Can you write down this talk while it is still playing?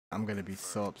I'm gonna be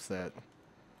so upset.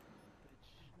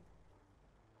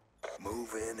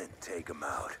 Move in and take him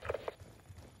out.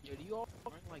 Yo, do you all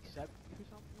rank like 70 or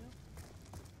something? Yeah?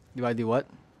 Do I do what?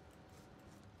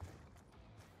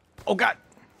 Oh God!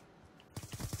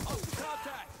 Oh,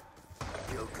 contact!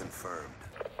 Kill confirmed.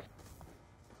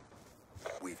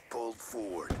 We've pulled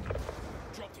forward.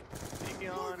 Dropped him. Take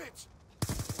on it.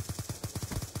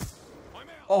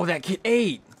 Oh, that kid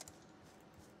ate.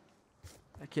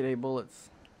 That kid ate bullets.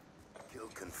 Kill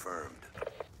confirmed.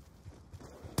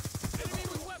 Enemy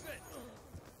with weapon.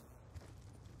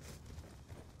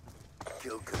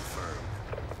 Kill confirmed.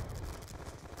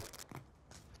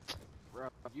 Bro,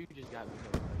 you just got me.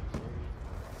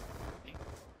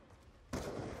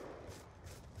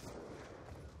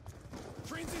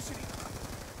 Are you serious? Transitioning.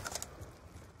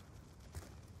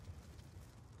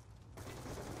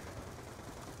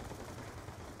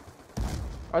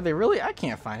 Are they really? I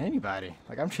can't find anybody.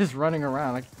 Like, I'm just running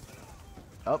around. Like,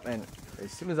 up, and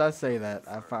as soon as I say that,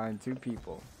 I find 2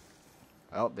 people.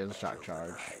 Oh, there's a shock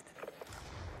charge.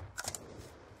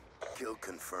 Kill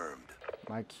confirmed.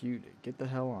 My cute, get the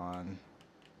hell on.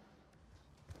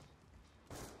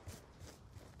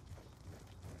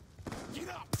 Get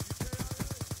up.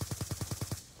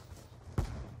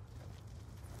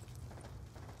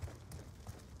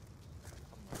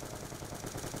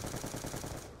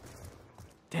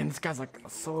 Damn, this guy's like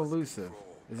so elusive.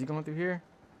 Is he going through here?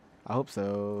 I hope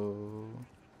so.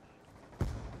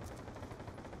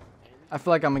 I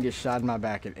feel like I'm gonna get shot in my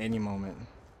back at any moment.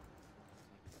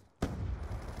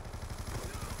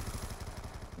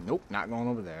 Nope, not going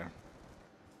over there.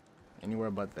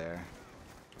 Anywhere but there.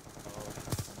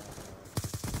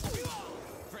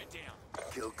 Threat down.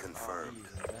 Kill confirmed.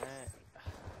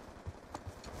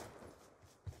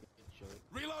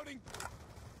 Reloading.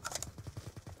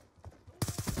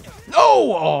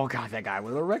 No! Oh God, that guy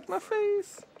would have wrecked my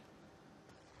face.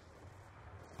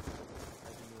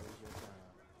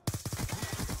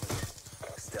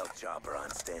 Stealth chopper on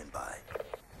standby.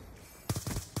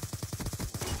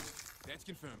 That's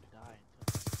confirmed.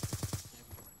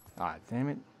 Ah, damn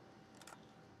it.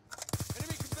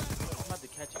 Enemy combatant. I'm about to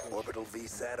catch it. Orbital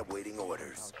VSAT awaiting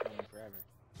orders.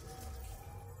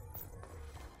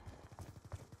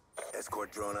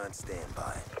 Escort drone on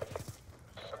standby.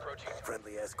 Approaching.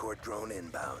 Friendly escort drone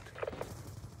inbound.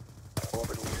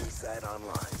 Orbital VSAT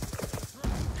online.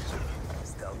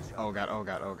 Stealth chopper. Oh God, oh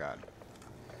God, oh God.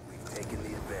 We've taken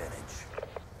the advantage.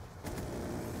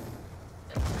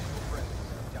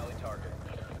 Tally target.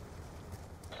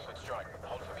 Good strike.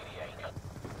 Hold for BDA.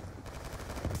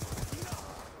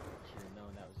 Should have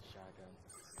known that was a shotgun.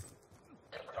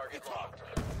 Target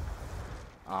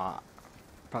locked.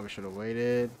 Probably should have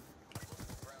waited.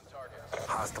 Ground target.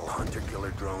 Hostile hunter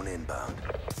killer drone inbound.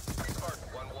 Spartan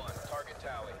 1-1. Target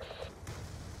tally.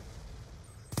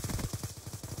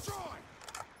 Try.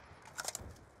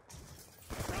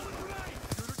 Throwing grenade.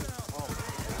 Shooter down.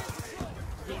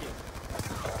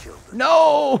 Killed the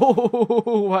No!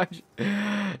 Why'd you...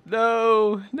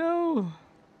 No, no.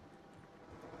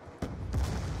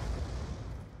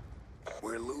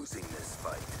 We're losing this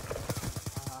fight.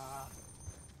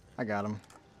 I got him.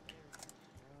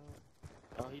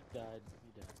 Oh, he died.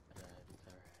 He died. It's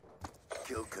alright.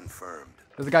 Kill confirmed.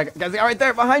 There's a guy right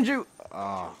there behind you.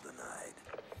 Oh. Kill denied.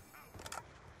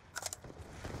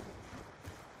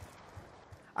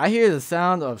 I hear the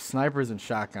sound of snipers and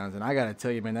shotguns, and I gotta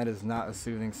tell you, man, that is not a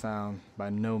soothing sound by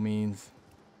no means.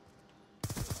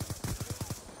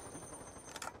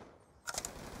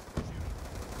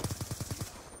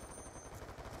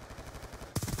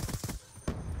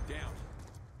 Down.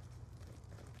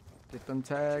 Get them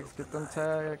tags,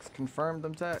 confirm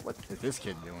them tags. What is this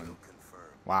kid doing?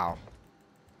 Confirmed. Wow.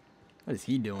 What is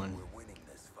he doing? We're winning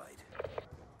this fight.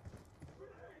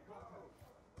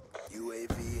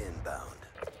 UAV inbound.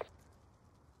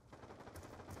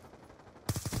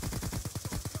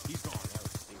 He's gone.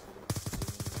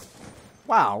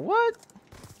 Wow, what?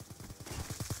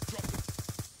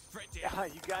 Threat down.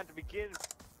 You got to be kidding.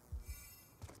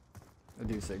 The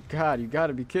dude said, God, you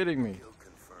gotta be kidding me. Kill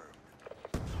confirmed.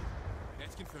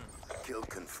 That's confirmed. Kill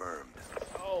confirmed.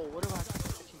 Oh, what about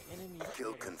catching enemies?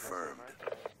 Kill confirmed.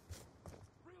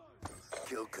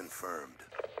 Kill confirmed.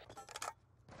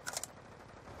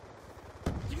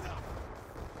 Get up.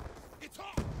 It's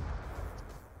hot.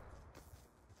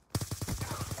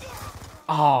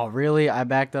 Oh, really? I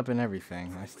backed up and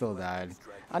everything. I still died.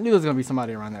 I knew there was gonna be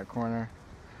somebody around that corner.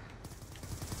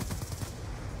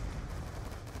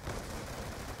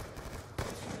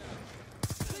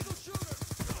 Single shooter.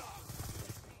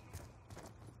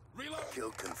 Reload.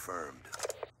 Kill confirmed.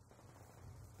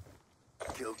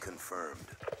 Kill confirmed.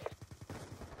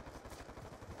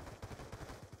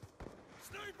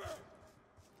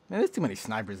 Man, there's too many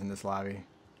snipers in this lobby.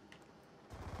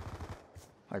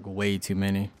 Like, way too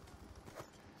many.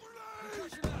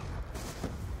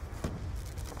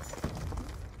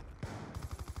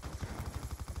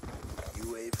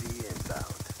 UAV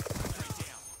inbound.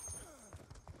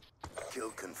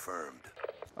 Kill confirmed.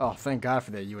 Oh, thank God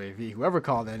for that UAV. Whoever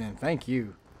called that in, thank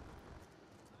you.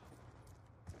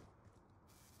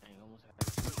 Dang, almost had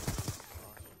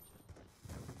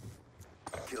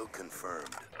Kill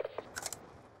confirmed.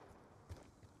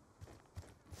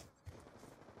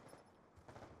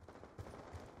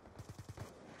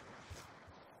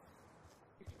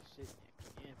 shit.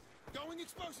 Yeah. Going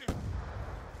explosive.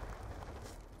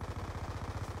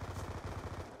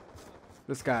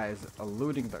 This guy is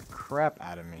eluding the crap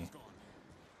out of me.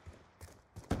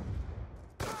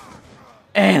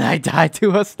 And I died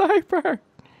to a sniper.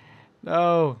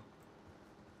 No.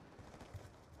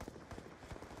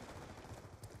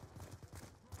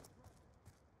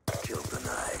 Kill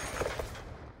denied.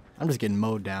 I'm just getting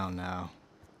mowed down now.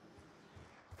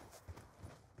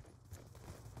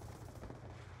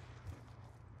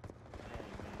 Dang,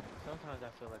 man. Sometimes I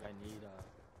feel like I need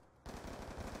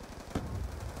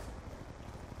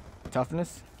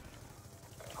Toughness?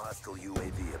 Hostile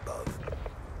UAV above.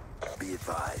 Be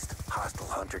advised. Hostile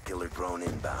hunter-killer drone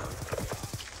inbound.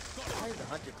 why is the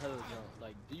hunter killer drone?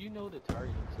 Like, do you know the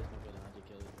targeting system for the hunter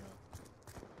killer drone?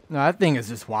 No, that thing is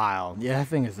just wild. Yeah, that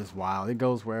thing is just wild. It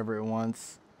goes wherever it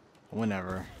wants,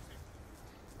 whenever.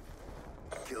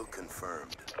 Kill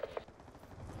confirmed.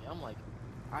 Yeah, I'm like,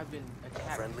 I've been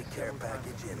attacked. Friendly care several times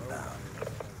package in a row.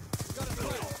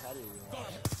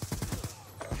 inbound.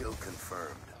 Kill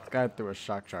confirmed. This guy threw a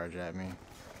shock charge at me.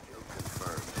 Kill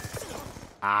confirmed.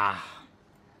 Ah.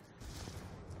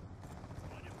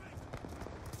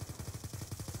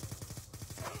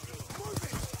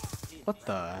 What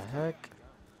the heck?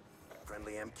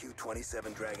 Friendly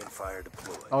MQ-27 Dragonfire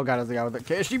deployed. Oh god, there's a guy with a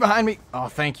KSG behind me. Oh,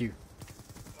 thank you.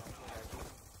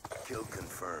 Kill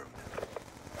confirmed.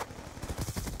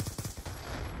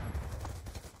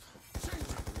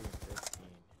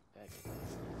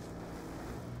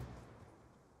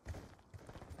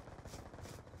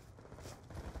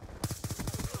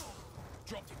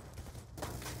 Dropped him.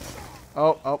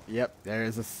 Oh, yep. There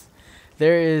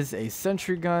is a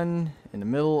sentry gun in the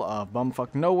middle of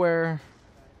bumfuck nowhere.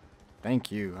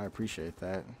 Thank you. I appreciate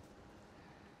that.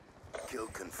 Kill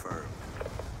confirmed.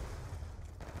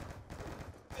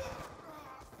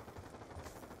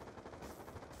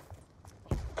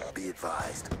 Be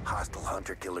advised. Hostile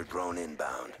hunter-killer drone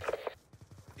inbound.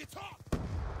 It's hot.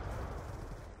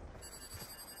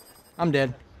 I'm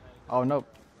dead. Oh, nope.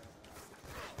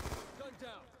 Gun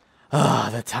down. Ah,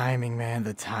 the timing, man.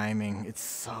 The timing. It's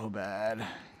so bad.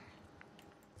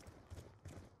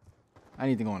 I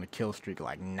need to go on a kill streak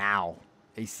like now.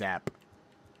 ASAP.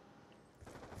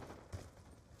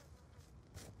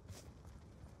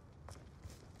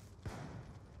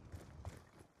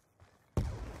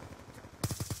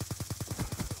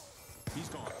 He's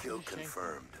gone. Kill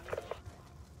confirmed.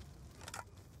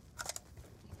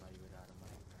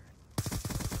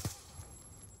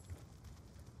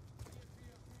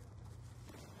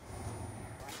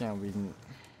 Can't we?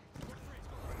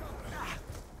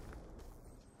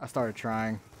 I started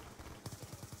trying.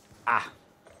 Ah.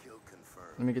 Kill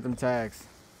confirmed. Let me get them tags.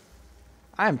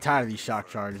 I am tired of these shock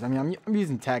charges. I mean, I'm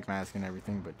using tag mask and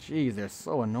everything, but geez, they're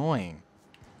so annoying.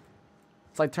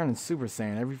 It's like turning Super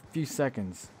Saiyan every few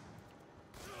seconds.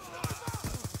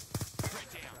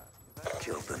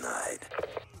 Kill denied.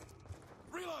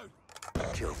 Reload.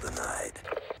 Kill denied.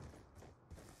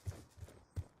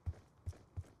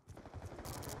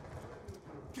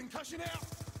 Concussion out.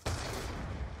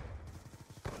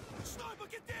 Sniper,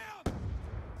 get down.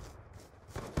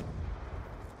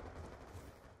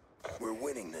 We're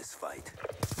winning this fight.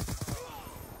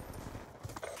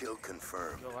 Kill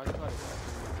confirmed. Yo, I thought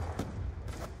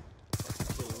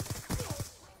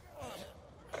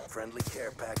Friendly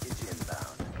care package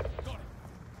inbound. Got it.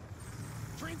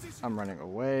 Transition. I'm running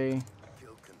away.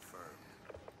 Kill confirmed.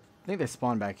 I think they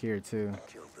spawn back here too.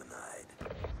 Kill denied.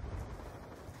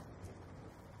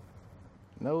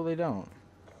 No, they don't.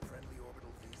 Friendly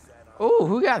orbital VSAT on. Oh,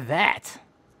 who got that?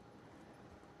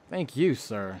 Thank you,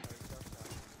 sir.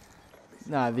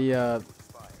 Nah, the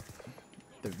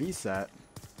VSAT.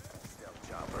 Stealth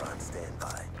chopper on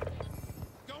standby.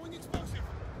 Going explosive.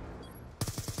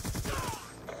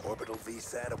 Orbital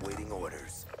VSAT awaiting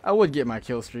orders. I would get my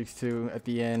kill streaks too at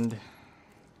the end.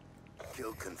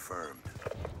 Kill confirmed.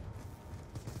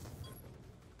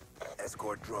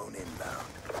 Escort drone inbound.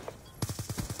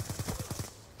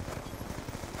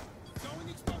 Going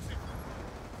explosive.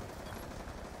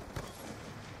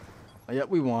 Oh, yep,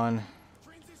 we won.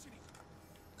 Transitioning.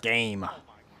 Game. Lag.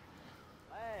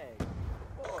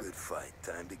 Good fight.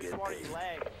 Time to get Smarty paid.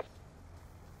 lag.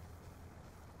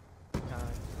 Time.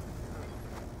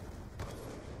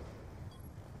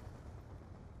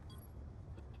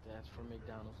 That's for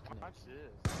McDonald's. Watch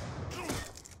Connection.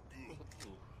 this.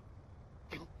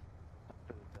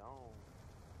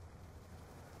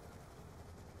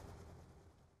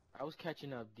 I was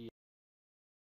catching up, D.